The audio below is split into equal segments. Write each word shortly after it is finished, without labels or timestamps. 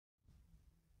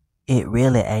It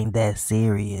really ain't that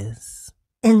serious.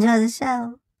 Enjoy the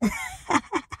show.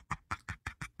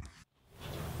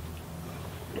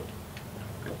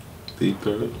 Deep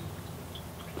throat.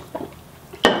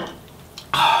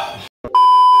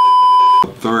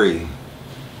 3,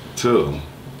 2.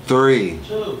 3.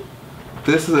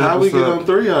 This is How we get on episode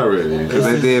 3 already? because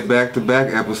they did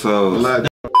back-to-back episodes,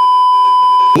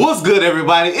 What's good,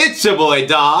 everybody? It's your boy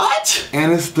Dodge,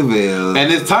 and it's Deveal.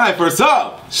 and it's time for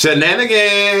some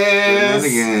shenanigans.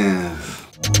 Shenanigans.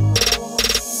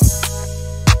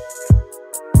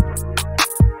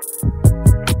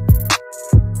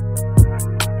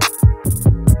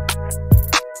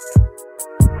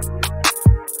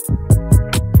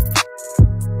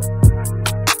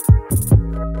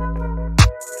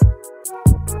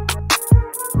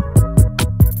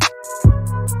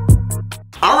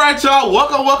 All right, y'all.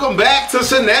 Welcome back to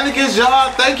Shenanigans,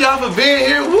 y'all. Thank y'all for being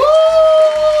here. Woo!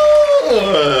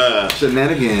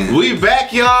 Shenanigans. We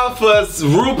back, y'all, for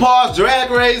RuPaul's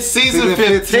Drag Race Season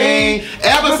 15,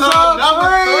 episode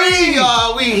number 3,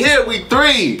 y'all. We here, we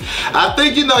 3. I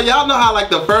think, y'all know how, like,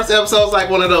 the first episode's like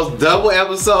one of those double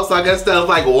episodes, so I guess that was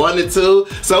like 1 and 2.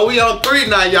 So we on 3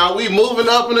 now, y'all. We moving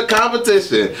up in the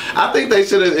competition. I think they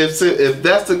should have, if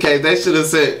that's the case, they should have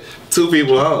sent 2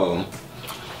 people home.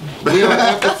 We on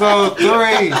episode 3.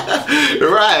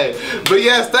 Right. But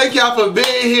yes, thank y'all for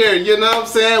being here. You know what I'm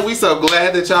saying? We so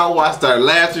glad that y'all watched our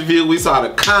last review. We saw the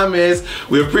comments.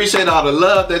 We appreciate all the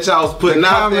love that y'all was putting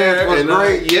out there. Was and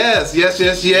great. Yes.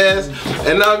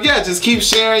 And yeah, just keep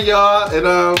sharing, y'all,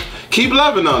 and keep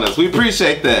loving on us. We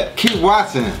appreciate that. Keep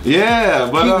watching. Yeah,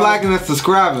 but Keep liking and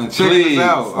subscribing. Check please, us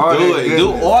out. All do that it. Do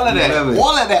goodness. all of We that. love it.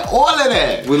 All of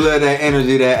that. We love that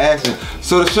energy, that action.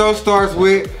 So the show starts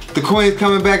with the queens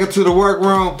coming back into the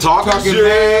workroom, Talking mad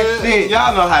shit. shit.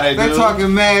 Y'all know how they do. They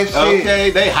talking mad shit. Okay,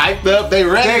 they hyped up. They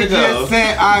ready They to go. just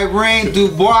sent Irene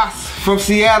Dubois from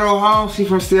Seattle home. She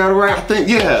from Seattle, right? I think,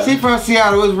 yeah. She from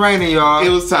Seattle. It was raining, y'all. It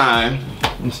was time.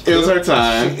 It was her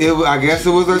time. I guess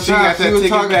it was her She time. got that was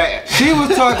ticket talking. back. She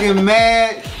was talking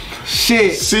mad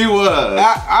shit. She was.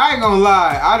 I ain't gonna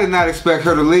lie. I did not expect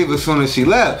her to leave as soon as she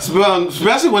left.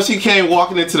 Especially when she came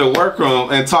walking into the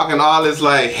workroom and talking all this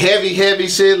like heavy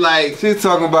shit, like She's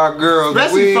talking about girls.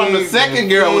 especially from the wigs second and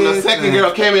girl. When the kids second and-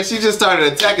 girl came in, she just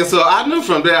started attacking. So I knew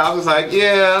from there. I was like,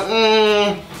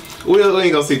 yeah, we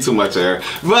ain't gonna see too much of her.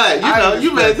 But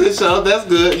you made this show. That's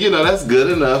good. That's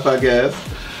good enough, I guess.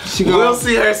 We'll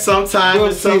see her sometime. We're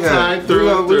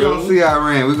gonna see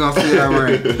Irene. We're gonna see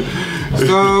Irene.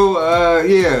 So,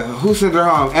 yeah, who sent her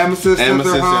home? Amethyst sent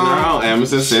her home.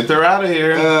 Amethyst sent her out of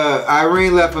here.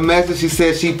 Irene left a message. She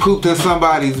said she pooped in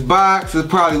somebody's box. It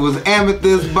probably was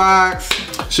Amethyst's box.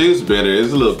 She was bitter.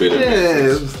 It's a little bitter.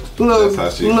 Yeah,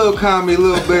 little comedy,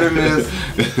 little bitterness.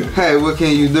 Hey, what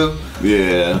can you do?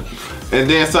 Yeah. And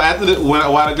then, so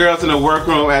while the girls in the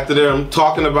workroom, after them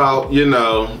talking about,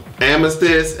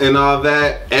 Amethyst and all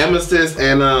that, Amethyst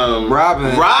and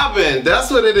Robin, that's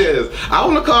what it is. I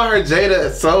want to call her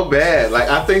Jada so bad. Like,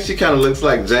 I think she kind of looks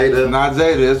like Jada. Not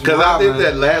Jada, it's Because I did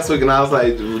that last week and I was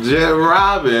like,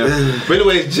 Robin. But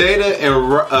anyways, Jada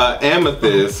and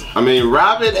Amethyst,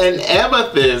 Robin and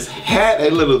Amethyst had a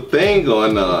little thing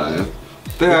going on.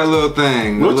 They had a little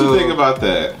thing. What you think about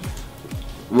that?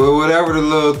 Well, whatever the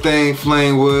little thing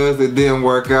fling was, it didn't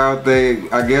work out.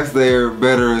 I guess they're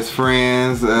better as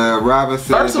friends. Robin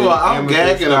said, first of all, I'm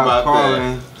gagging about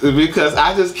that because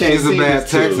I just can't see bad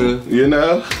these two,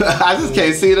 I just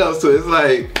can't see those two. It's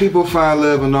like people find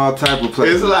love in all type of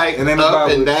places. It's like it ain't up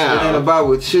about and down. It ain't about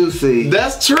what you see.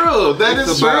 That's true. That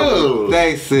is true. What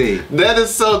they see. That is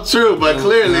so true. But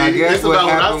clearly, it's about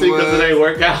what I see because it ain't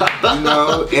work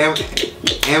out.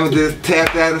 Amethyst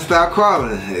tapped out and stopped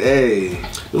crawling. Hey.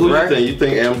 Who do you think? You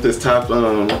think Amethyst topped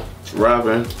Robin?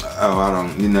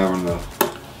 Oh, you never know.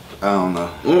 I don't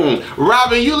know.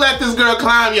 Robin, you let this girl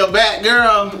climb your back,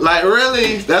 girl. Like,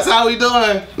 really? That's how we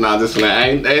doing? Nah, just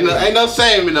ain't no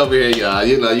shaming over here, y'all.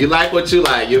 You like what you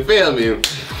like. You feel me?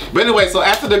 But anyway, so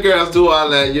after the girls do all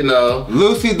that,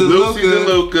 Lucy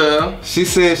DeLuca, she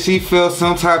said she felt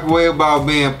some type of way about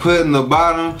being put in the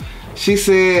bottom. She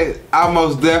said, I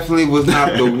most definitely was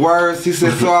not the worst. She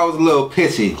said, so I was a little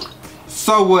pitchy.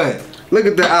 So what? Look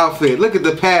at the outfit. Look at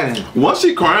the pattern. Was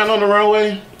she crying on the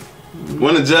runway?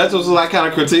 When the judge was like kind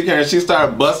of critiquing her and she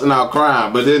started busting out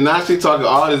crying. But then now she talking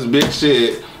all this big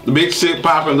shit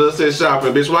popping, little shit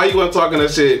shopping. Bitch, why you wasn't talking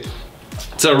that shit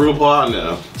to RuPaul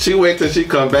now? She wait till she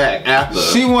come back after.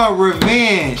 She want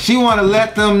revenge. She want to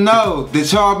let them know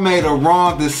that y'all made a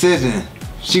wrong decision.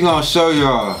 She gonna show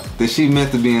y'all that she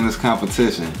meant to be in this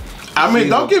competition. I mean,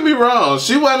 don't get me wrong.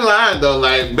 She wasn't lying though.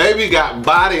 Like, baby got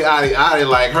body,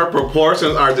 like her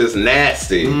proportions are just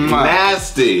nasty,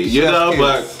 nasty. You know,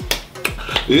 but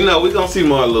you know we gonna see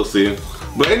more of Lucy.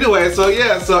 But anyway, so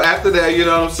yeah, so after that, you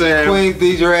know what I'm saying? Queens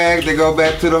de-drag, they go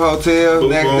back to the hotel.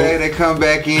 Next day, they come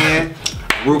back in.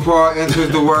 RuPaul enters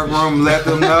the workroom, let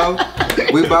them know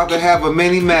we about to have a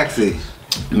mini maxi.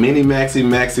 Mini maxi.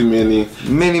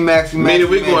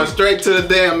 We going straight to the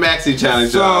damn maxi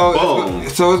challenge.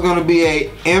 So it's gonna be a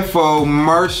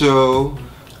infomercial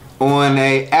on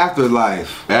a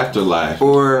afterlife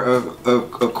or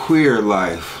a queer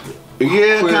life.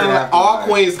 Yeah, kind of like all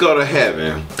queens go to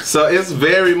heaven. So it's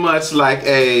very much like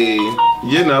a,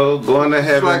 you know, going to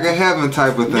heaven. It's like a heaven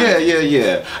type of thing.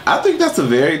 Yeah. I think that's a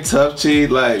very tough,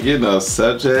 like, you know,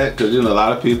 subject. Because, you know, a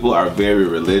lot of people are very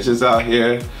religious out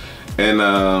here. And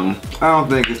I don't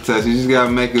think it's touchy. You just gotta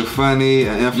make it funny,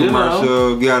 an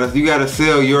infomercial. You know, you gotta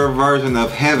sell your version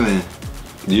of heaven.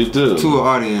 You do. To an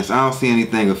audience. I don't see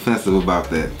anything offensive about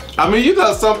that. I mean, you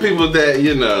know, some people that,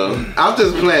 you know, I'm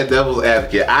just playing devil's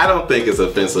advocate. I don't think it's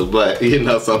offensive, but, you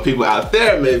know, some people out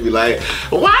there may be like,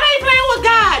 why they playing with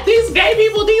God? These gay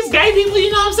people,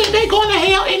 you know what I'm saying? They going to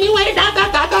hell anyway,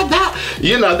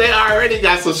 You know, they already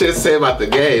got some shit to say about the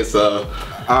gays, so.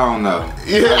 I don't know.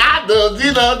 Yeah, I do.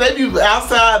 You know, they be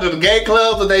outside of the gay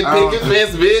clubs and they picket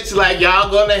fence, bitch. Like, y'all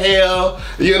going to hell.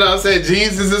 You know what I'm saying?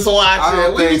 Jesus is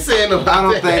watching. What are you saying about that? I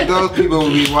don't think those people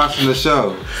will be watching the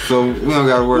show. So we don't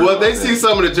got to worry about they see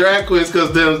some of the drag queens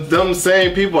because them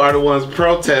same people are the ones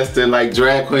protesting, like,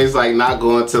 drag queens, like, not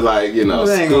going to, like, you know,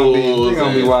 schools. They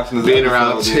gonna be watching this being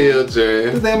around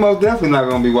children. They most definitely not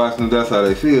going to be watching it. That's how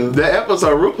they feel. The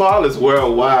episode, RuPaul is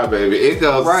worldwide, baby. It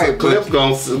goes, clips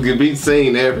going to be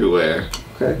seen everywhere.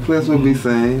 Okay, clips will be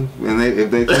seen, and if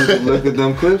they choose to look at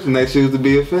them clips and they choose to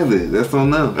be offended, that's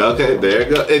on them. Okay, there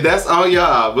you go. And that's on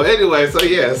y'all. But anyway, so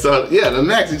yeah, the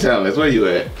maxi challenge. Where you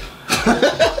at?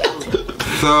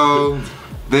 So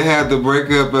they had to break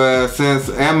up since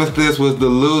Amethyst was the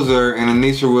loser and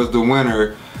Anisha was the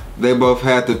winner. They both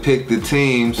had to pick the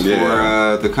teams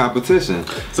for the competition.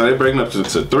 So they're breaking up to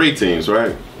 3 teams,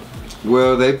 right?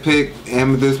 Well,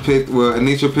 Anisha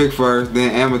picked first, then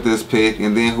Amethyst picked,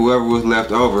 and then whoever was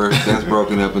left over, that's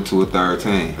broken up into a third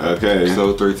team. Okay.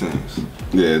 So 3 teams.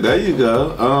 Yeah, there you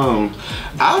go.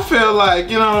 I feel like,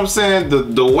 you know what I'm saying,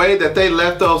 the way that they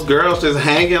left those girls just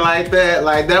hanging like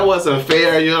that wasn't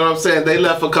fair, you know what I'm saying? They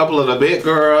left a couple of the big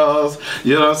girls,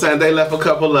 you know what I'm saying? They left a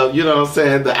couple of, you know what I'm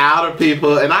saying, the outer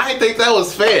people, and I didn't think that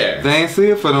was fair. They ain't see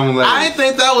it for them ladies. I didn't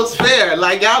think that was fair.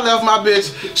 Like, y'all left my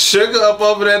bitch Sugar up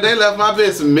over there, they left my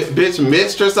bitch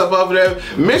Mistress up over there.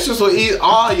 Mistress will eat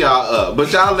all y'all up, but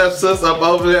y'all left Sis up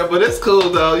over there, but it's cool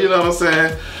though, you know what I'm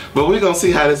saying? But we gonna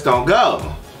see how this gonna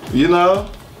go, you know?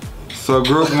 So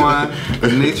group 1,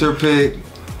 Anitra picked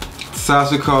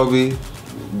Sasha Colby,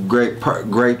 great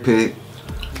pick.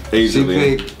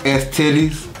 Easily. She picked S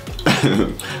Titties.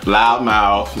 Loud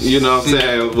mouth, you know what I'm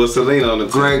saying, with Selena on the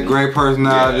team. Great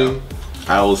personality.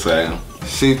 Yeah, I will say.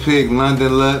 She picked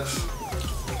London Lux.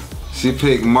 She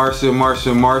picked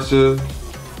Marsha,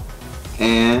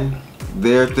 and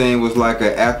their thing was like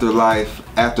an after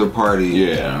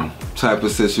party type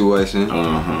of situation.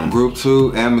 Group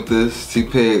 2, Amethyst, she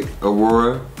picked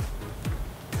Aurora,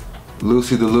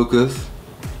 Lucy DeLucas,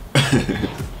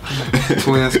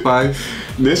 Twin Spice.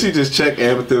 Then she just checked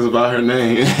Amethyst about her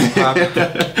name.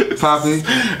 Poppy.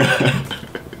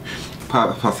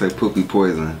 I say Poopy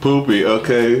Poison. Poopy,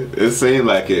 okay. It seemed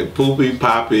like it. Poopy,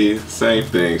 Poppy, same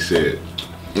thing, shit.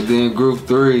 And then group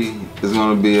 3 is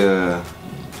gonna be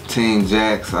Team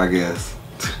Jax, I guess.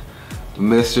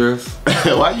 Mistress.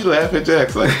 Why you laugh at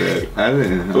Jax like that? I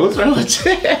didn't. What's wrong with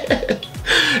Jax?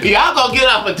 Y'all gonna get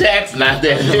off of Jax now,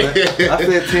 then. I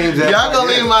said Team Jax. Y'all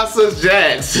gonna leave my sis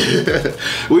Jax.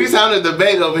 We just having a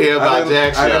debate over here about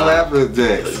Jax, y'all. I didn't laugh at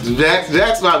Jax.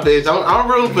 Jax my bitch. I'm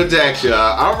rooting for Jax,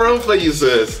 y'all. I'm rooting for you,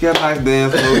 sis. Got nice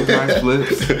dance moves, nice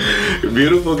flips.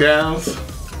 Beautiful gowns.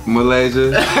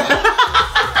 Malaysia.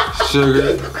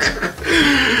 Sugar.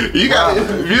 You got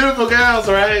beautiful gowns,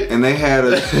 right? And they had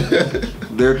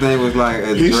their thing was like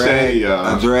a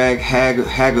drag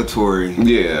hagatory.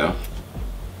 Yeah.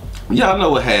 Y'all know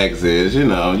what hags is, you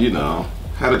know.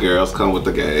 How the girls come with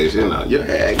the gays, you know. Your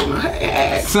hag,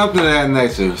 hag. Something of that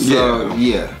nature. So,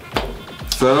 yeah.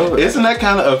 So, isn't that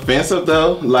kind of offensive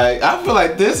though? Like, I feel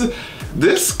like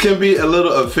this can be a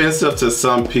little offensive to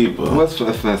some people. What's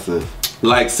offensive?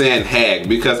 like saying hag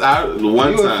because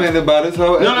one You time offended by this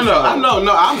whole no,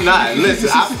 I'm not. Listen,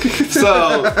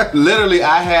 so literally,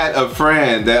 I had a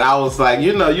friend that I was like,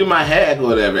 you my hag or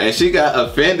whatever, and she got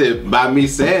offended by me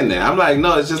saying that. I'm like,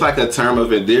 no, it's just like a term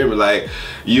of endearment, like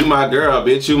you my girl,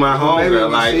 bitch, you my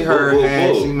homegirl, like she heard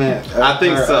hag, she meant. I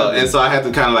think so, and so I had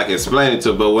to kind of like explain it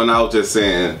to her. But when I was just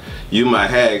saying you my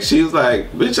hag, she was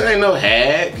like, bitch, I ain't no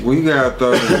hag. We gotta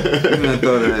throw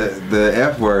the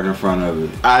F word in front of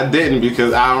it. I didn't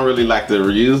because I don't really like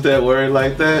to use that word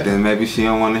like that. Then maybe she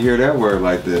don't want to hear that word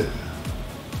like that.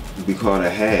 Be called a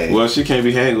hag. Well, she can't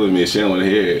be hanging with me if she don't want to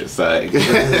hear it. It's like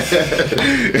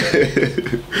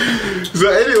so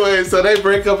anyway, so they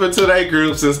break up into their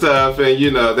groups and stuff, and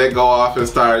they go off and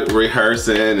start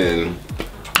rehearsing and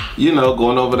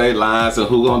going over their lines and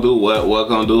who gonna do what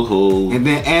gonna do who. And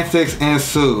then antics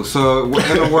ensue. So in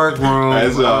the workroom,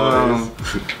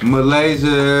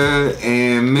 Malaysia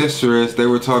and Mistress, they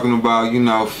were talking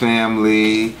about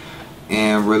family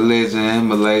and religion.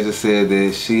 Malaysia said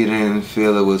that she didn't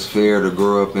feel it was fair to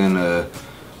grow up in a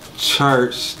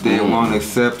church that won't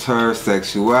accept her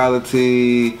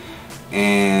sexuality,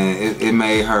 and it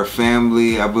made her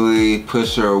family, I believe,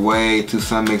 push her away to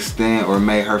some extent, or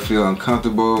made her feel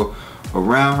uncomfortable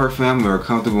around her family or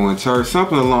comfortable in church,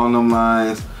 something along them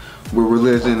lines with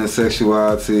religion and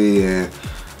sexuality. And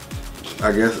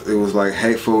I guess it was like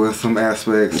hateful in some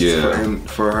aspects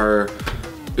for her.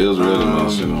 It was really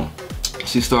emotional.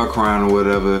 She started crying or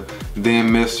whatever.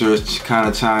 Then Mistress kind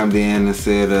of chimed in and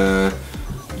said that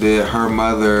her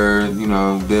mother,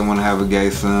 didn't want to have a gay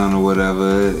son or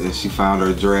whatever, and she found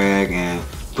her drag and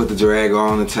put the drag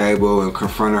on the table and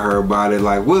confronted her about it,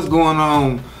 like, what's going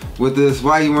on with this?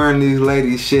 Why you wearing these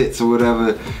lady shits or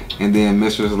whatever? And then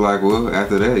Mistress was like, well,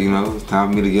 after that, it's time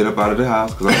for me to get up out of the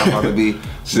house because I'm not about to be.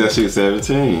 She said she's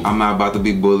 17. I'm not about to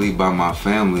be bullied by my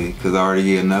family because I already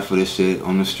get enough of this shit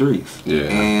on the streets. Yeah.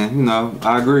 And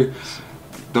I agree.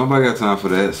 Nobody got time for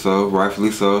that. So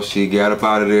rightfully so, she got up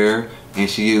out of there and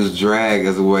she used drag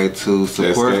as a way to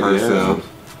support herself.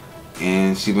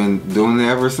 And she's been doing it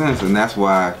ever since. And that's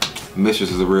why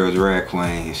Mistress is a real drag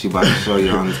queen. She about to show you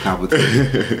on this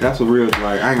competition. That's what real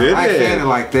like. I ain't saying it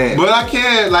like that. But I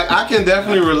can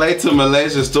definitely relate to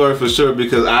Malaysia's story for sure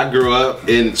because I grew up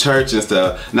in church and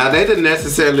stuff. Now they didn't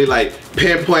necessarily like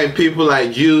pinpoint people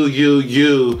like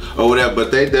you or whatever,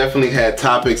 but they definitely had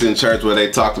topics in church where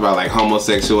they talked about like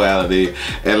homosexuality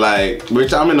and like,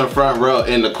 which I'm in the front row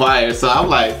in the choir, so I'm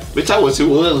like, bitch, I wish you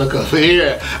would look over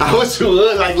here. I wish you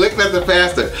would like look at the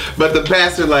pastor. But the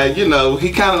pastor, like, he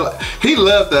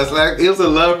loved us. Like it was a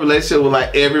love relationship with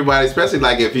like everybody, especially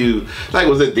like if you like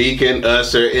was a deacon,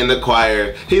 usher in the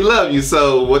choir. He loved you.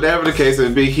 So whatever the case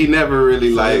may be, he never really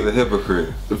he's a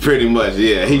hypocrite. Pretty much,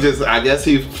 yeah. He just, I guess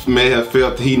he may have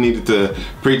felt he needed to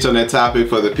preach on that topic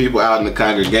for the people out in the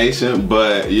congregation,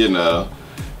 but he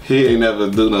ain't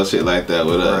never do no shit like that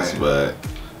with us. But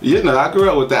I grew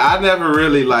up with that. I never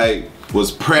really like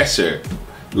was pressured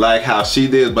like how she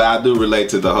did, but I do relate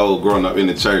to the whole growing up in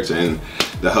the church and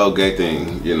the whole gay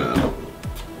thing,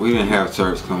 We didn't have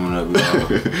church coming up, y'all.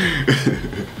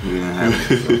 We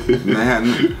didn't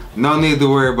have no need to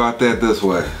worry about that this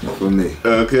way for me.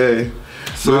 Okay.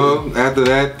 So after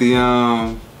that, the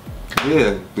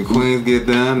queens get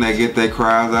done, they get their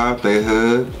cries out, they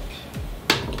hug.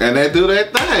 And they do their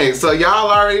thing. So y'all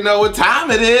already know what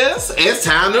time it is. It's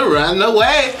time to run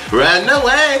away. Run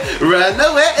away. Run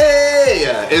away.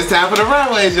 It's time for the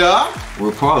runways, y'all.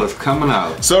 RuPaul is coming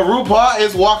out. So RuPaul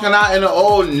is walking out in an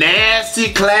old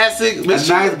nasty classic. A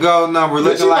nice gold number,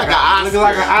 looking like an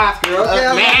Oscar.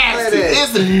 Okay, nasty.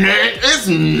 It's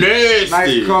nasty.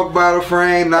 Nice Coke bottle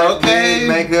frame, nice big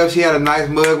makeup. She had a nice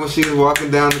mug when she was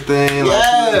walking down the thing.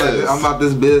 Yes. Like, I'm about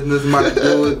this business, I'm about to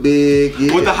do it big.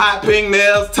 Yeah. With the hot pink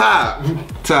nails, top.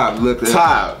 Look at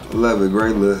top. Love it,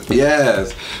 great look.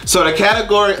 Yes. So the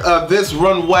category of this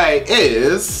runway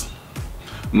is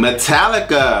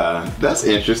Metallica. That's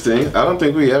interesting. I don't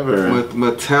think we ever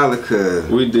Metallica.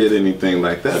 We did anything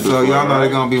like that before. So y'all know they're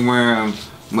gonna be wearing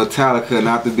Metallica,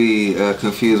 not to be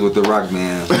confused with the rock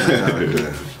band.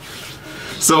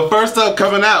 So first up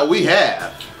coming out, we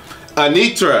have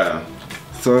Anitra.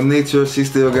 So Anitra, she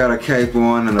still got a cape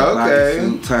on and a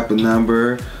bodysuit type of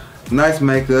number. Nice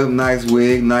makeup, nice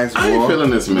wig, nice walk. I ain't feeling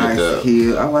this makeup. Nice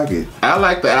heel. I like it. I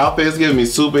like the outfit. It's giving me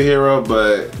superhero,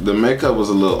 but the makeup was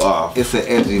a little off. It's an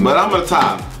edgy makeup. But I'm a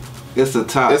top. It's a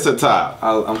top. It's a top.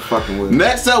 I'm fucking with it.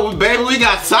 Next up, baby, we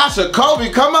got Sasha Colby.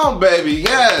 Come on, baby.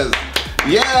 Yes.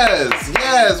 Yes,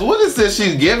 yes. What is this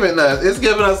she's giving us? It's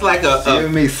giving us like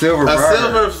giving me silver bird.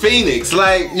 Silver phoenix.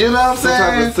 Like, you know what I'm saying?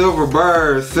 Some type of silver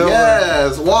bird. Silver.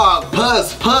 Yes. Walk,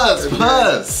 puss.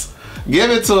 Give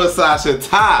it to us, Sasha.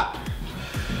 Top.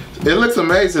 It looks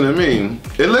amazing to me.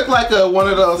 It looked like one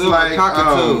of those silver like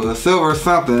cockatoo, a silver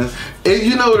something.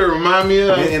 You know what it remind me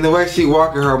of? And the way she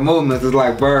walking her movements is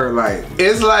like bird like.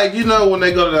 It's like, you know, when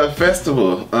they go to that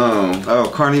festival.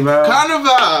 Oh, Carnival.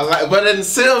 Carnival, like, but in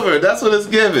silver. That's what it's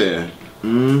giving.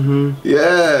 Mm-hmm.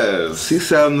 Yes. She's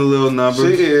selling the little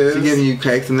numbers. She is. She giving you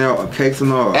cakes and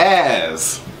all.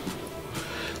 Ass.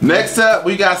 Next up,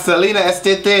 we got Selena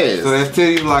Estétis. So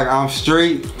Estétis like I'm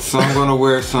street, so I'm gonna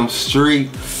wear some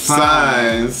street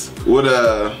signs with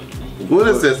a what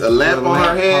is this? A lamp on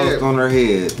her head. On her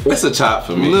head. It's a chop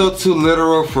for me. A little too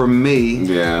literal for me.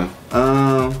 Yeah.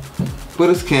 But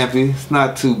it's campy. It's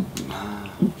not too.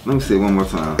 Let me see it one more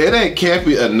time. It ain't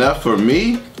campy enough for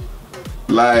me.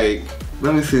 Like.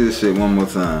 Let me see this shit one more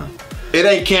time. It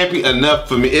ain't campy enough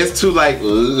for me. It's too like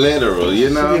literal, you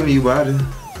know. She giving you body.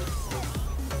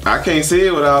 I can't see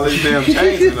it with all these damn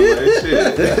chains in the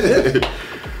way.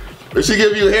 Shit. She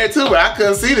give you hair too, but I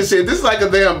couldn't see the shit. This is like a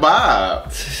damn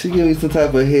bob. She give you some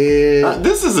type of head.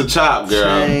 This is a chop,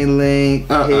 girl. Chain link.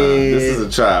 Head. This is a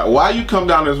chop. Why you come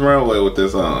down this runway with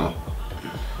this on?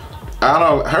 I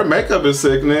don't. Her makeup is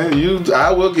sickening.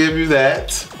 I will give you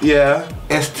that. Yeah.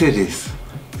 Estétis.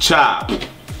 Chop.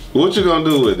 What you gonna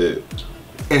do with it?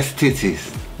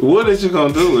 Estétis. What is you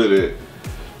gonna do with it?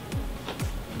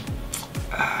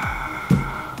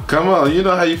 Come on, you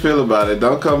know how you feel about it.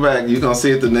 Don't come back. You gonna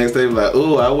see it the next day, like,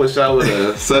 ooh, I wish I would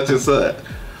have such and such.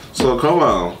 So come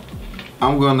on.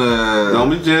 I'm gonna. Don't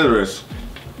be generous.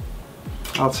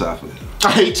 I'll chop it.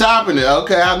 I ain't chopping it.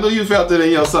 Okay, I knew you felt it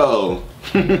in your soul.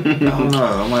 I don't know.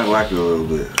 I might like it a little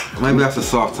bit. Maybe that's a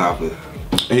soft top it.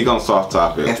 He gonna soft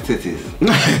top it. Estétis.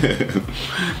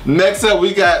 Next up,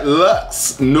 we got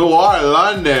Luxe Noir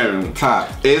London. Top.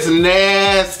 It's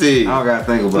nasty. I don't gotta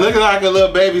think about it. Looking like a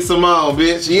little baby Simone,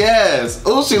 bitch. Yes.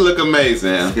 Ooh, she look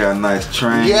amazing. She got a nice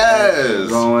train. Yes.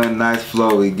 Going, nice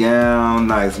flowy gown,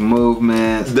 nice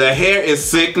movements. The hair is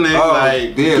sickening. Oh,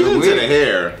 like, yeah, get into the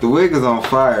hair. The wig is on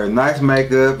fire. Nice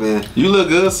makeup and. You look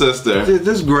good, sister.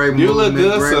 Just great movement. You look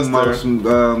good, great sister.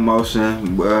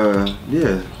 Motion.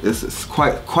 Yeah, it's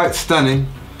quite stunning.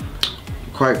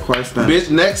 Quite stunning. Bitch,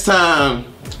 next time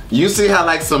you see how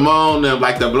like Simone and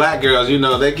like the black girls, you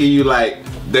know, they give you like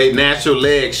they natural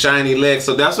legs, shiny legs.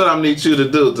 So that's what I need you to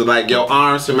do, to like your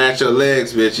arms to match your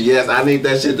legs, bitch. Yes, I need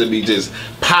that shit to be just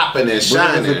popping and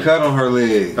shining. What if it's a cut on her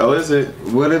leg? Oh, is it?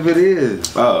 What if it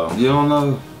is? Oh. You don't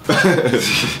know.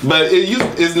 But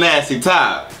it's nasty.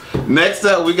 Top. Next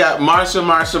up, we got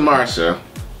Marsha.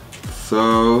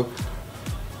 So,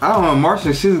 I don't know,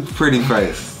 Marsha, she's a pretty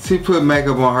face. She put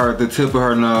makeup on her at the tip of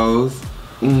her nose.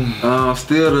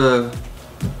 Still the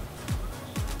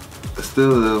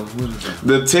what is it?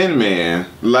 The Tin Man.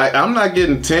 Like, I'm not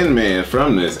getting Tin Man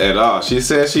from this at all. She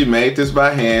said she made this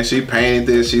by hand. She painted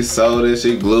this. She sewed it.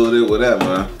 She glued it.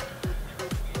 Whatever.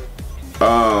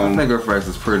 I think her face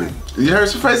is pretty. Yeah, her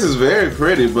face is very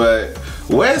pretty, but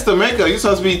where's the makeup? You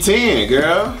supposed to be 10,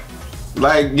 girl.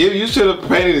 Like, you should have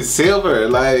painted it silver.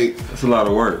 Like, it's a lot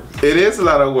of work. It is a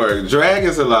lot of work. Drag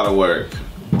is a lot of work.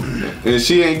 And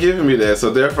she ain't giving me that, so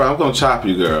therefore I'm gonna chop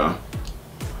you, girl.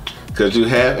 Cause you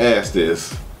half-assed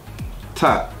this.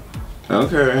 Top.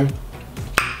 Okay.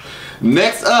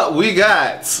 Next up, we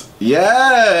got,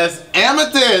 yes,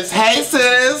 Amethyst. Hey,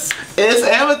 sis. It's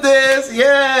Amethyst.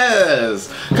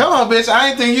 Yes. Come on, bitch. I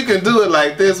ain't think you can do it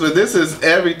like this, but this is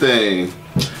everything.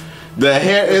 The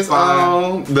hair is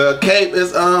on, the cape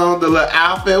is on, the little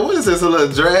outfit. What is this, a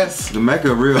little dress? The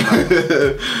makeup real nice.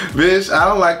 Bitch, I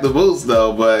don't like the boots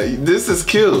though, but this is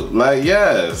cute. Like,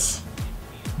 yes.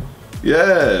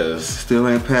 Yes. Still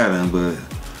ain't pattern, but.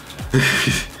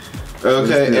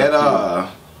 Okay, at all.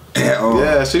 At all.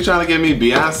 Yeah, she trying to give me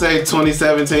Beyonce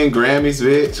 2017 Grammys,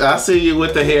 bitch. I see you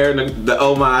with the hair and the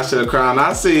homage to the crown.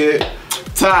 I see it.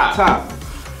 Top.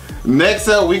 Next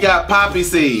up, we got Poppy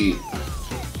Seed.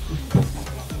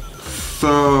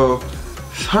 So,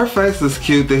 her face is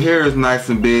cute, the hair is nice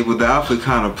and big, but the outfit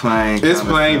kind of plain. It's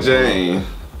plain Jane.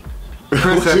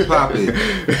 Princess Poppy.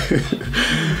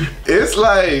 It's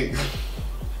like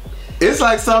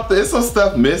something, it's some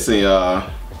stuff missing, y'all.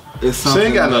 She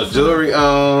ain't got no jewelry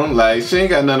on, like she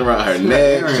ain't got nothing around her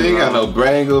neck, she ain't got no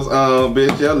bangles on,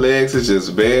 bitch, your legs is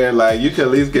just bare, like you could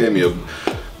at least give me a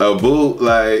boot,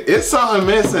 like it's something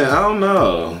missing, I don't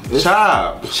know.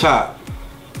 Chop.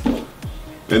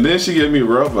 And then she give me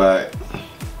Robot.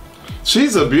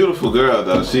 She's a beautiful girl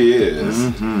though, she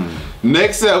is.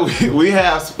 Next up, we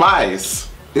have Spice.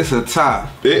 It's a top.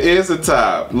 It is a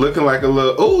top. Looking like a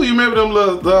little, oh, you remember them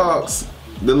little dogs?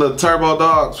 The little turbo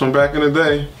dogs from back in the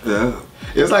day? Yeah.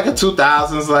 It's like a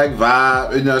 2000s like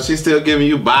vibe. You know, she's still giving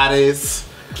you bodies.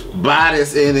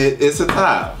 bodice in it. It's a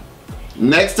top.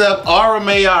 Next up, Aura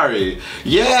Mayari.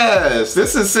 Yes,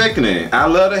 this is sickening. I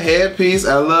love the headpiece.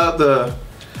 I love the.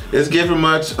 It's giving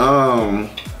much.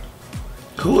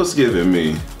 Who is giving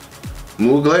me?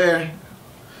 Mugler.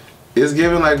 It's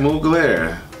giving like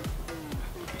Mugler.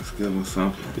 It's giving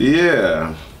something.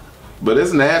 Yeah. But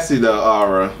it's nasty though,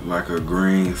 Aura. Like a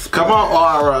green splash. Come on,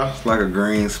 Aura. It's like a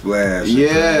green splash.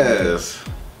 Yes.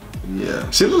 Yeah.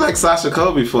 She looked like Sasha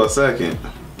Colby for a second.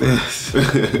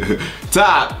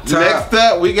 Top. Next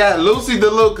up, we got Lucy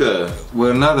DeLuca.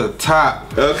 With another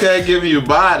top. Okay, giving you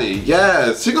body.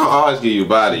 Yes, she gonna always give you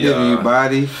body, Giving you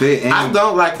body, fit, and... I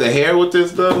don't like the hair with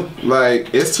this though.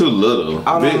 Like, it's too little.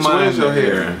 I don't Bitch, mind where's your the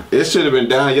hair? hair. It should have been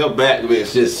down your back,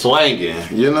 bitch, just swinging,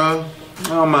 you know? I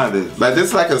don't mind it. Like,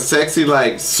 this like a sexy,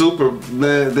 like, super...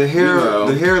 The hair, you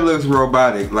know. the hair looks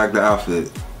robotic, like the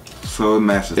outfit. So it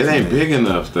matches. It ain't to me. big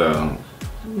enough though.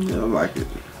 Yeah, I like it.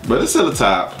 But it's to the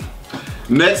top.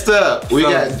 Next up, we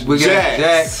got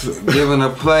Jax giving a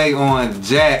play on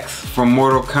Jax from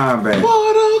Mortal Kombat.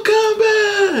 Mortal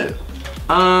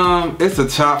Kombat. It's a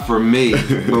chop for me,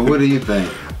 but what do you think?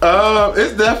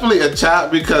 It's definitely a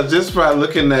chop because just by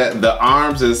looking at the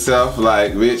arms itself,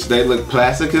 like, bitch, they look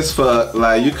plastic as fuck.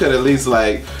 Like, you could at least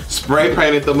like spray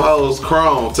painted them hoes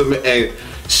chrome to me and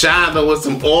shined them with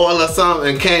some oil or something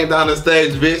and came down the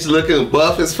stage, bitch, looking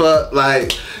buff as fuck.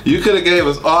 Like, you could have gave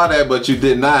us all that, but you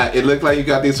did not. It looked like you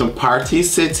got these from Party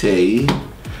City.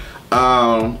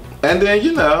 And then,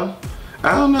 you know,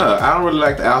 I don't know. I don't really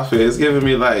like the outfit. It's giving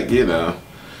me like, you know,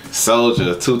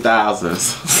 Soldier 2000s.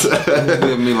 It's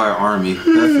giving me like Army. That's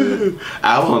it.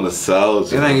 I want a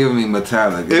Soldier. It ain't giving me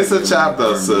metallic. It's a chop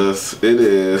though, sis. It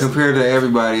is. Compared to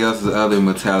everybody else's other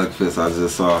metallic fits I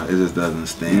just saw, it just doesn't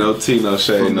stand. No tea, no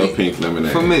shade, For no me. pink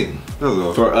lemonade. For me. That's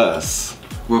all. For us.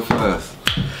 Well, for us.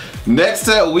 Next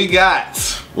up, we got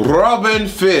Robin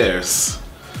Fierce.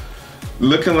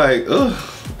 Looking like, ugh,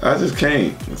 I just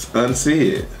can't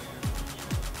unsee it.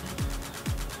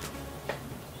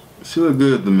 She look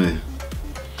good to me.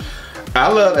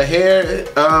 I love the hair.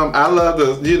 I love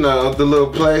the, you know, the little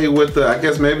play with the, I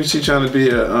guess maybe she trying to be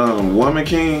a woman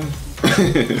king.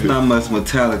 Not much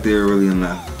metallic there really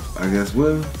enough. I guess,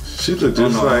 well. She look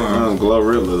just like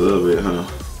Glorilla a little bit, huh?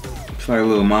 It's like a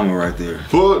little mama right there.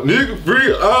 For nigga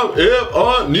free, I'm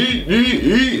F-R-N-E-E-E-E.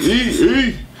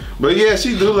 But yeah,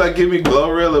 she do like give me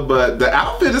Glorilla, but the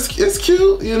outfit is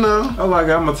cute, you know. I like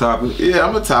it. I'm a top it. Yeah,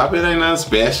 I'm a top it. Ain't nothing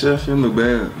special. She don't look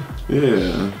bad.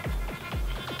 Yeah.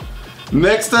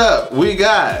 Next up, we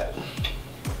got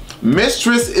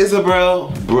Mistress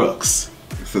Isabel Brooks.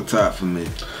 It's a top for me.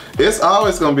 It's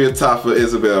always gonna be a top for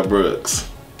Isabel Brooks.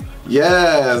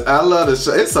 Yes, I love the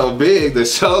show. It's so big. The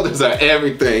shoulders are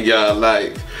everything, y'all.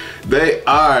 Like, they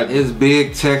are. It's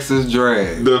big Texas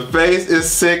drag. The face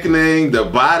is sickening. The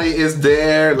body is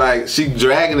there. Like, she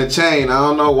dragging a chain. I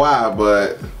don't know why,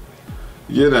 but,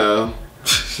 you know,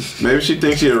 maybe she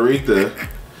thinks she Aretha.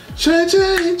 Chain,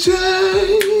 chain,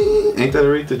 chain. Ain't that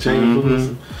Aretha? Chain of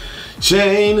Fools?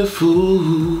 Chain of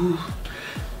Fools.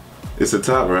 It's a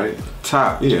top, right?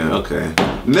 Top. Yeah, okay.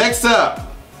 Next up.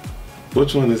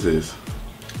 Which one is this?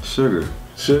 Sugar.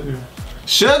 Sugar.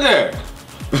 Sugar!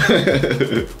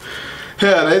 Yeah,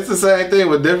 it's the same thing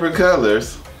with different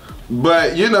colors.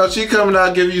 But, you know, she coming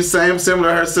out giving you similar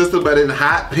to her sister, but in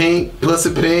hot pink,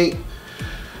 pussy pink.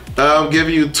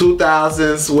 Giving you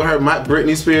 2000s with her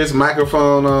Britney Spears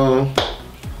microphone on.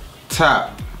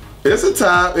 Top. It's a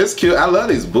top. It's cute. I love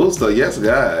these boots, though. Yes,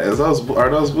 guys. Are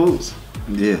those boots?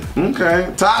 Yeah.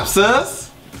 Okay. Top, sis.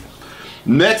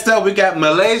 Next up, we got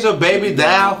Malaysia Baby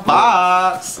Doll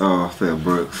Fox. Oh, I said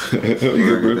Brooks. I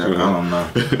don't know.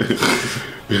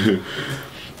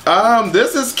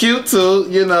 This is cute too.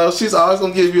 You know, she's always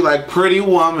gonna give you like pretty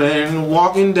woman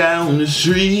walking down the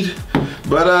street.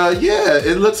 But yeah,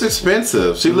 it looks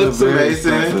expensive. She looks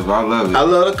amazing. Expensive. I love it. I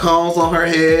love the combs on her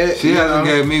head. She hasn't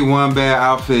gave me one bad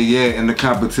outfit yet in the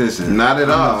competition. Not at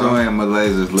all. I'm enjoying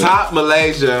Malaysia's look. Top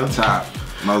Malaysia. Top.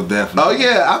 Most definitely. Oh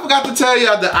yeah, I forgot to tell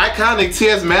y'all the iconic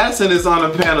T.S. Madison is on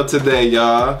the panel today,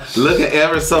 y'all. Looking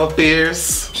ever so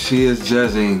fierce. She is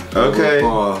judging. Okay.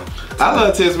 RuPaul. I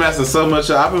love T.S. Madison so much.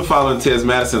 I've been following T.S.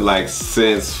 Madison like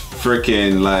since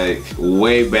freaking like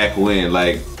way back when,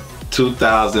 like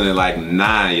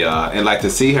 2009, y'all. And like to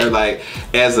see her like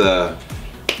as a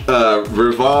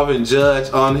revolving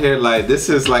judge on here, like this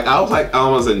is like, I was like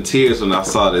almost in tears when I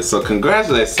saw this. So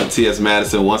congratulations to T.S.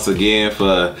 Madison once again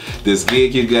for this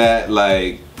gig you got.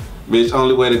 Like, bitch,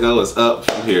 only way to go is up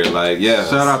from here. Like, yeah.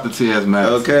 Shout out to T.S.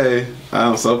 Madison. Okay,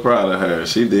 I'm so proud of her.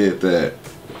 She did that.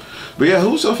 But yeah,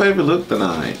 who's your favorite look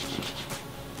tonight?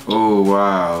 Oh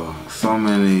wow, so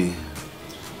many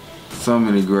So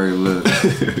many great looks.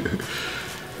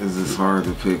 It's just hard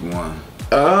to pick one.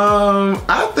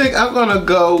 I think I'm gonna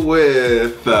go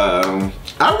with. I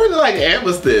really like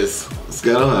Amethyst. Let's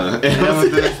go on.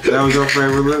 Amethyst? That was your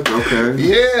favorite look? Okay.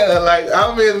 Yeah, like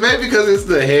I mean, maybe because it's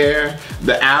the hair,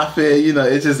 the outfit. You know,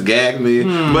 it just gagged me.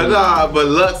 But but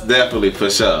Lux definitely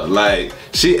for sure. Like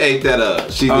she ate that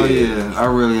up. She did. Oh yeah, I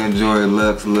really enjoyed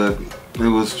Lux look. It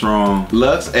was strong.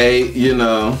 Lux ate. You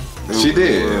know, she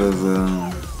did.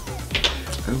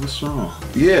 It was strong.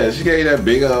 Yeah, she gave that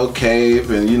big old cape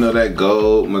and you know that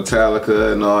gold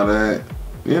Metallica and all that.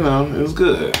 You know, it was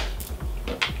good.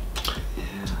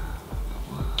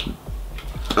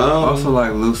 Also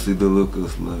like Lucy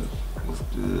DeLuca's look was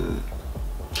good.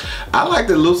 I like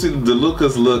the Lucy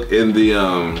DeLuca's look in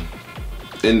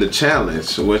the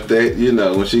challenge with that, you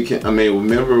know, when she can. I mean,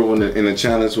 remember when in the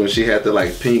challenge when she had the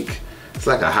like pink, it's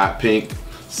like a hot pink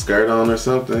skirt on or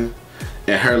something,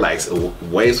 and her like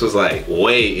waist was like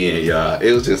way in, y'all.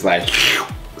 It was just like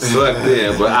sucked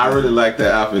in. But I really like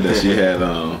that outfit that she had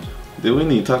on. Did we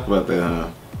need to talk about that, huh?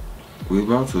 We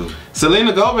about to.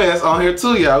 Selena Gomez on here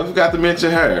too, y'all. We forgot to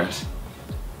mention her.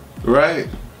 Right?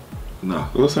 No.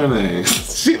 What's her name?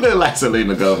 She look like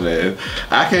Selena Gomez.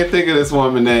 I can't think of this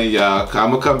woman's name, y'all.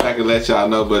 I'm gonna come back and let y'all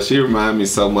know, but she reminds me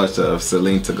so much of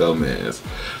Selena Gomez.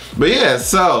 But yeah,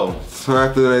 so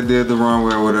after they did the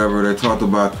runway or whatever, they talked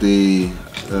about the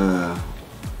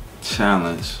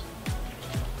challenge.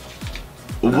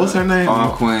 What's her name?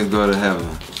 All Queens Go to Heaven.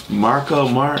 Marco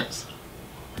Marks.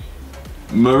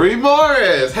 Marie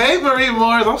Morris. Hey Marie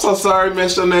Morris. I'm so sorry,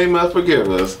 messed your name up. Forgive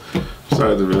us.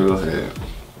 Sorry to go ahead.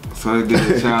 So they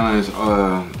did the challenge.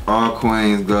 All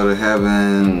Queens Go to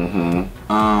Heaven.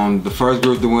 The first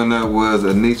group to win up was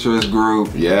Anitra's group.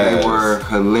 Yes. They were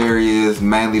hilarious,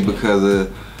 mainly because of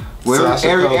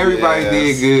everybody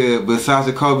did good, but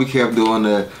Sasha Colby kept doing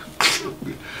the.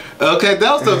 Okay,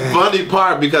 that was the funny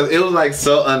part because it was like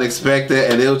so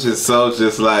unexpected and it was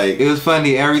just like. It was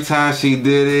funny every time she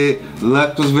did it.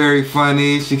 Luck was very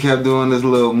funny. She kept doing this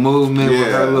little movement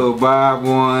with her little bob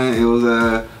on. It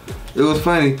was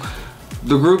funny.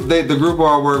 The group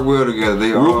all worked well together.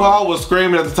 RuPaul was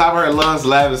screaming at the top of her lungs,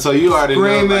 laughing. So you already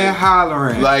screaming, know, like,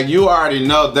 hollering. Like you already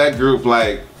know that group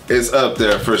like is up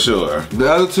there for sure.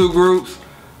 The other two groups,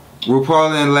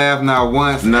 RuPaul didn't laugh not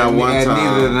once. Not one time.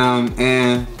 Neither of them,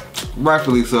 and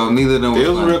rightfully so. Neither of them. It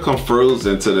was funny. real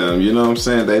confusing to them. You know what I'm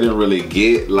saying? They didn't really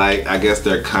get like I guess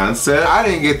their concept. I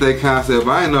didn't get that concept.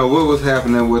 I didn't know what was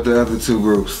happening with the other two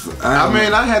groups. I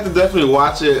mean, I had to definitely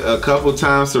watch it a couple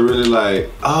times to really like,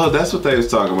 oh, that's what they was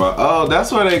talking about. Oh,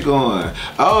 that's where they going.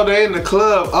 Oh, they in the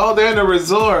club. Oh, they're in the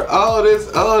resort. Oh, this.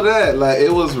 Oh, that. Like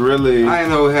it was really. I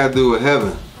didn't know it had to do with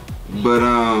heaven. But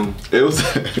it was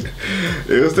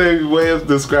it was their way of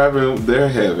describing their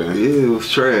heaven. Yeah, it was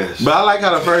trash. But I like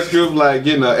how the first group, like,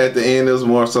 you know, at the end it was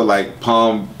more so like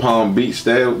Palm Beach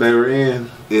they were in.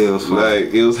 Yeah, it was fun.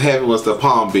 Like it was heaven was the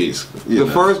Palm Beach. The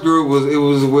first group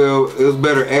was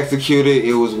better executed.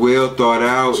 It was well thought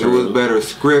out. True. It was better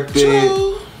scripted.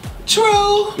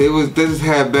 True. They just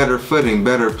had better footing,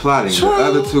 better plotting. True. The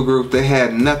other two groups, they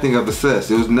had nothing of the such.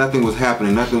 Nothing was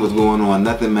happening, nothing was going on,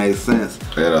 nothing made sense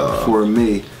at all for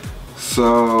me.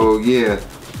 So yeah,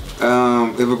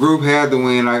 if a group had to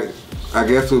win, I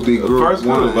guess it would be group first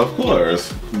one. group, of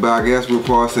course. But I guess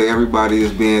RuPaul say everybody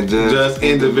is being judged just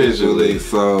individually.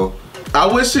 So I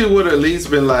wish he would at least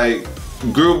been like,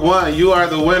 group one, you are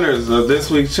the winners of this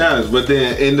week's challenge, but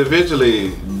then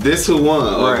individually, this who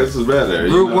won, or this is better.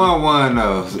 Group one won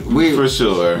though. For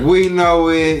sure. We know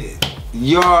it.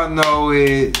 Y'all know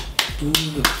it.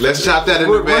 Let's chop that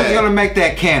in the bag. We're just gonna make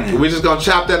that canon. We're just gonna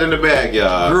chop that in the bag,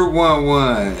 y'all. Group one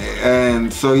won,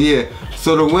 and so yeah.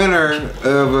 So the winner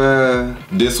of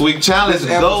this week challenge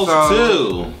goes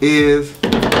to is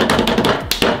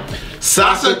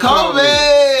Sasha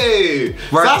Colby.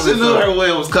 Sasha knew her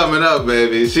win was coming up,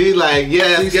 baby. She like,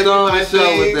 yes, give her my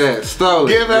show with that. Stole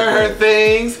give her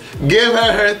things. Give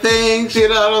her things. You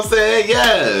know what I'm saying?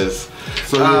 Yes.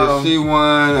 So yeah, she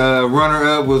won.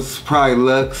 Runner-up was probably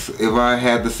Lux. If I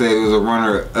had to say, it was a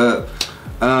runner-up.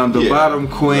 The bottom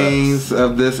queens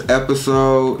of this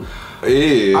episode.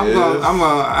 Yeah.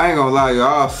 I ain't gonna lie,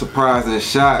 y'all surprised and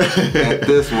shocked at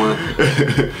this one.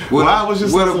 Why was you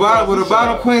so surprised? The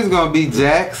bottom queen's gonna be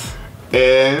Jax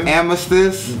and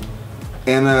Amethyst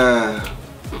and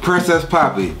Princess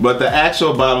Poppy. But the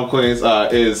actual bottom queens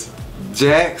is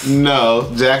Jax.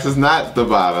 No, Jax is not the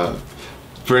bottom.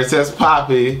 Princess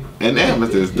Poppy and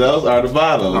Amethyst. Those are the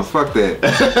bottoms. Oh, fuck that.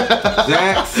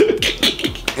 Jax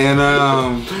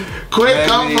and quit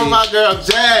coming from my girl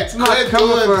Jax. Quit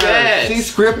doing Jax. She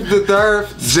scripted the third.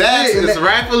 Jax is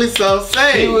rightfully so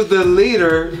safe. She was the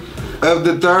leader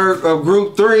of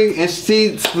group 3, and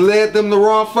she led them the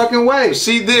wrong fucking way.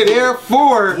 She did.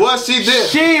 Therefore, what she did?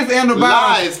 She is in the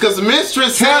bottom. Lies, because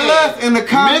Mistress tell said, us in the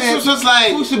comments. Mistress was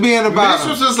like, who should be in the bottom?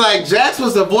 Mistress was like, Jax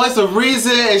was the voice of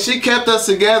reason, and she kept us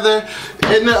together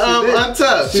in the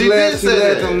Untucked. She led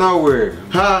them nowhere.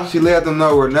 Huh? She led them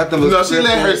nowhere. Nothing was. No, she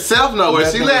led herself nowhere.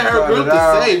 She led her group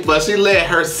to safe, but she led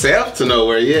herself to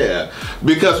nowhere. Yeah,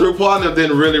 because RuPaul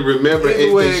didn't really remember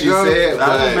anything she said.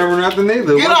 I don't remember nothing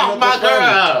either. Get off my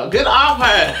girl. Get off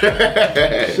her.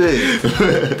 Shit.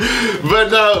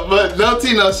 but no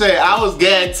tea, no shade. I was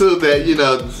gagged too that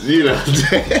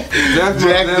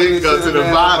Jack didn't go to the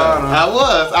bottom.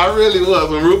 I really was.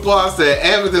 When RuPaul said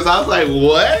Amethyst, I was like,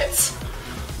 what?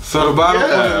 So the bottom of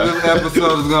this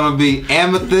episode is gonna be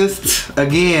Amethyst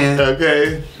again.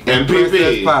 Okay. And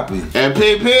PP. Poppy. And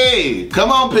PP.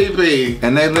 Come on, PP.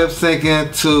 And they lip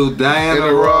syncing to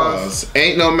Diana Ross.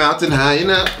 Ain't no mountain high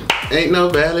enough. Ain't no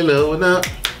valley low enough.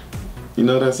 You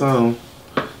know that song?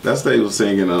 That's they was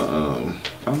singing on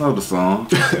I know the song.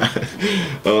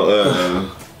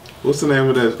 What's the name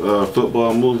of that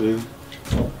football movie?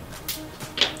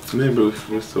 Remember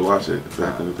we used to watch it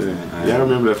back in the day. Y'all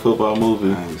remember that football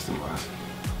movie? I used to watch it.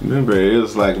 Remember it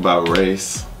was like about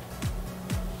race.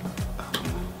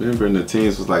 Remember the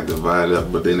teams was like divided up,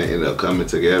 but then they ended up coming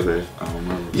together. I don't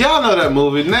remember. Y'all know that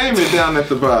movie. Name it down at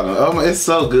the bottom. Oh, it's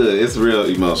so good. It's real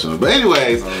emotional. But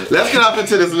anyways, let's get off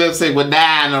into this lip sync with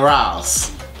Diana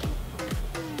Ross.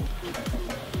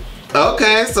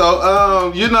 Okay,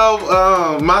 so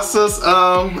my sis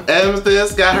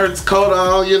Amethyst got her coat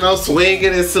on,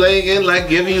 swinging and slinging, like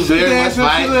giving you very much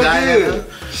like Diana.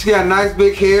 She got nice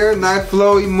big hair, nice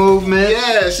flowy movement.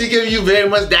 Yeah, she giving you very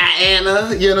much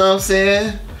Diana, you know what I'm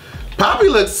saying? Poppy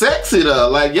looks sexy though,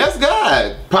 like yes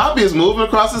God. Poppy is moving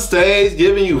across the stage,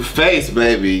 giving you face,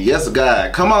 baby. Yes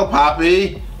God. Come on,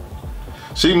 Poppy.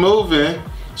 She moving.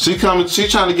 She trying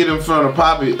to get in front of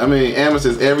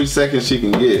Amethyst every second she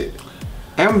can get.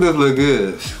 Amethyst look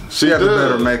good. She got the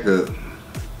better makeup.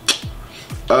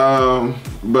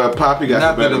 But Poppy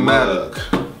got the better mug.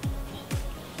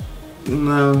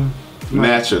 No.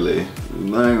 Naturally. I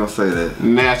ain't gonna say that.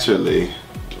 Naturally.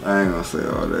 I ain't gonna say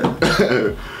all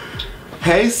that.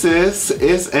 Hey sis,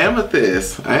 it's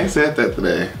Amethyst. I ain't said that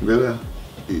today, did I?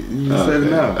 You said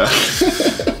it now.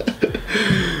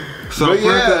 So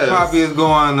Princess Poppy is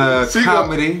going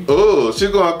comedy. She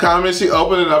going comedy. She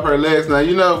opening up her legs. Now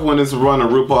when it's running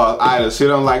RuPaul's Idol, she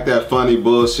don't like that funny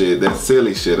bullshit, that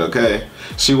silly shit. Okay,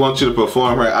 she wants you to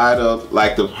perform her idol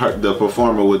like the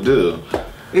performer would do.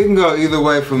 It can go either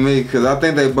way for me because I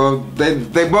think they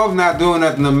both not doing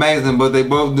nothing amazing, but they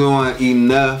both doing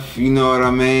enough. You know what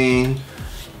I mean?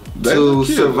 To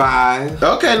survive.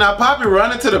 Okay, now Poppy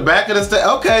running to the back of the stage.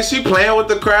 Okay, she playing with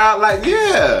the crowd like,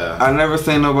 yeah. I never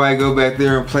seen nobody go back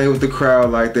there and play with the crowd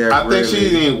like that. I think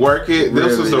she didn't work it.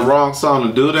 This was the wrong song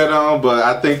to do that on, but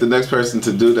I think the next person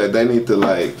to do that, they need to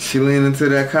like... She lean into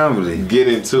that comedy. Get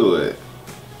into it.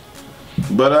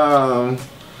 But,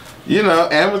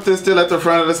 Amethyst still at the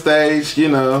front of the stage,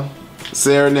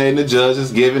 serenading the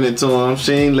judges, giving it to them.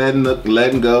 She ain't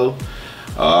letting go.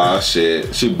 Oh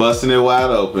shit! She busting it wide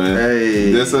open.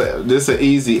 Hey, this an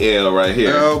easy L right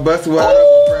here. Oh, busted wide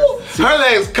open. Her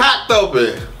legs cocked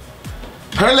open.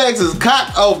 Her legs is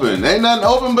cocked open. Ain't nothing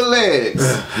open but legs.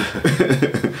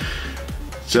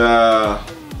 Child.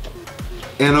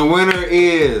 And the winner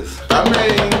is. I'm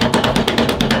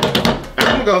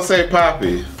gonna say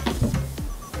Poppy.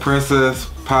 Princess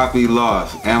Poppy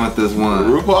lost. Amethyst won.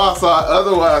 RuPaul saw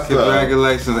otherwise.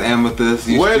 Congratulations, Amethyst.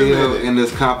 You're still in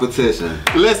this competition.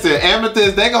 Listen,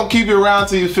 Amethyst, they gonna keep you around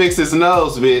till you fix his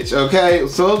nose, bitch. Okay?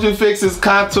 As soon as you fix his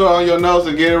contour on your nose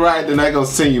and get it right, then they gonna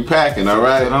send you packing. All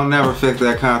right? So don't never fix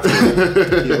that contour.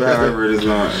 However it is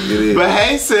going. It is. But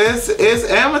hey, sis, it's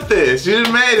Amethyst. You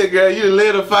done made it, girl. You done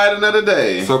lived to fight another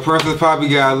day. So Princess Poppy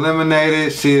got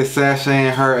eliminated. She is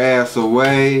sashaying her ass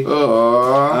away.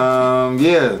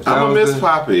 Yeah. I'm gonna miss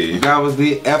Poppy. That was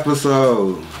the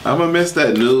episode. I'm gonna miss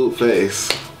that nude face.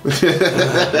 But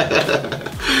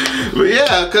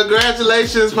yeah,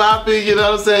 congratulations, Poppy. You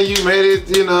know what I'm saying? You made it,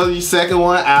 you second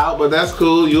one out, but that's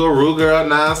cool. You're a Ru girl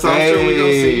now, so I'm sure we're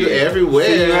gonna see you everywhere.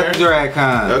 See you at the drag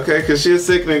con. Okay, because she's a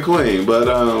sickening queen. But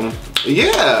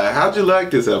yeah, how'd you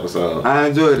like this episode? I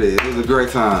enjoyed it. It was a great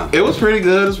time. It was pretty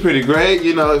good. It was pretty great.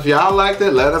 If y'all liked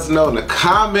it, let us know in the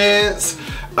comments.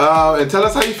 And tell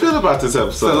us how you feel about this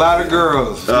episode. It's a lot of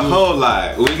girls. A whole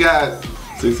lot. We got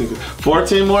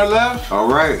 14 more left. All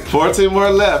right. 14 more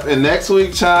left. And next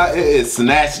week, child, it is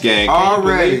Snatch Game.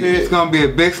 Already. It's going to be a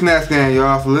big Snatch Game,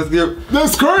 y'all. So let's get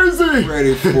that's crazy.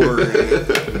 ready for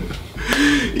it.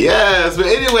 Yes, but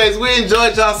anyways, we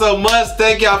enjoyed y'all so much.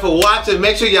 Thank y'all for watching.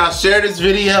 Make sure y'all share this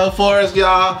video for us,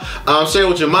 y'all. Share it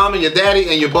with your mama, your daddy,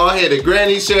 and your bald-headed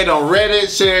granny. Share it on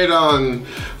Reddit. Share it on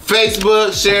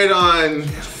Facebook. Share it on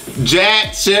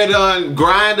Jack. Share it on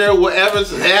Grindr. Whatever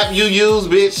app you use,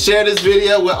 bitch. Share this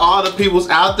video with all the peoples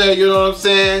out there. You know what I'm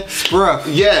saying? Scruff.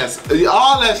 Yes,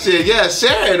 all that shit. Yeah,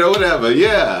 share it or whatever.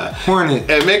 Yeah. Hornet.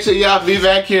 And make sure y'all be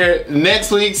back here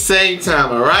next week, same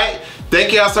time. All right.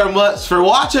 Thank y'all so much for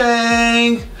watching.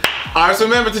 Alright, so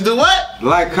remember to do what?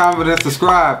 Like, comment, and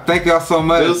subscribe. Thank y'all so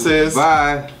much. Deuces.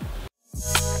 Bye.